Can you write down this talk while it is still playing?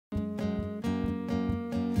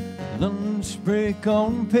Lunch break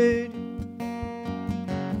on paid.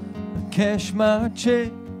 I cash my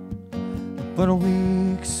check. But a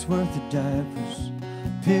week's worth of diapers,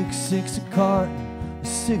 pick 6 a carton of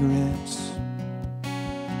cigarettes.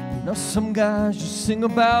 Now some guys just sing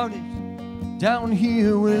about it. Down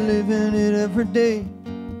here we're living it every day.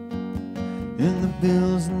 And the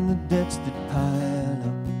bills and the debts that pile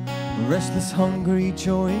up, a restless hunger each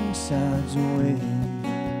your insides away.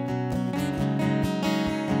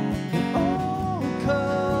 It all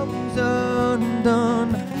comes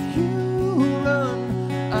undone. You run,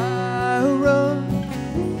 I run.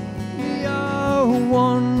 We are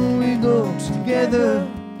one, we go together.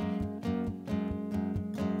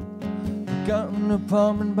 Got an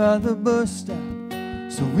apartment by the bus stop,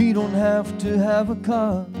 so we don't have to have a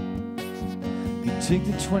car. You take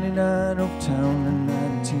the 29 uptown and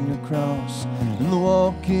 19 across, and the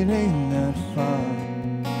walk, it ain't that far.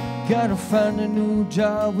 Gotta find a new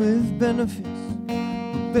job with benefits,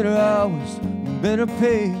 with better hours and better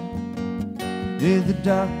pay. Hey, the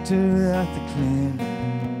doctor at the clinic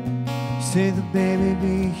say the baby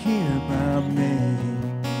be here by May.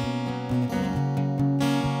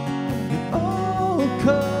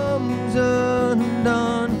 Comes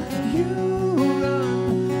undone. You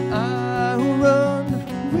run, I run.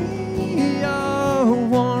 We are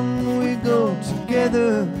one, we go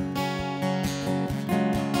together.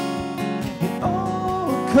 It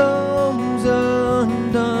all comes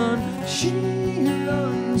undone. She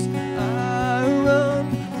runs, I run.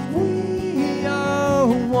 We are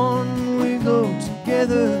one, we go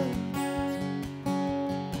together.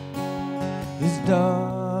 As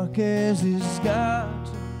dark as this sky,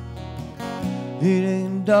 it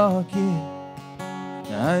ain't dark yet.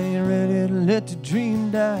 I ain't ready to let the dream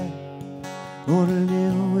die, or to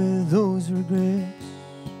live with those regrets.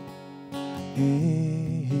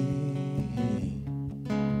 Hey, hey,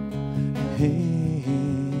 hey,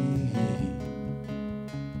 hey.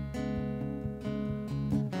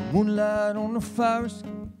 Moonlight on the fire escape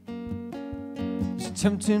is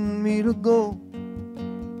tempting me to go.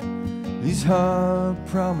 These hard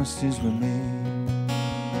promises we made,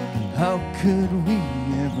 how could we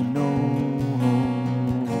ever know?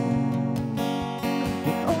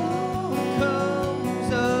 It all comes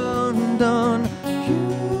undone. You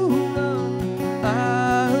run, I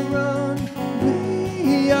run.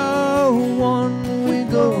 We are one, we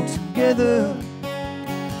go together.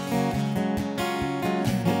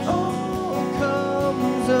 It all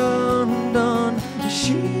comes undone.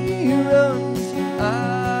 She runs,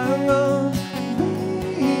 I run.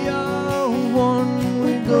 We are one,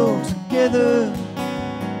 we go together.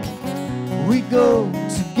 We go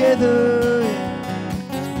together.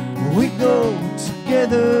 We go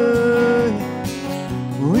together.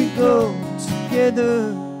 We go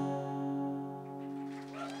together.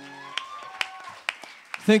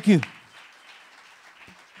 Thank you.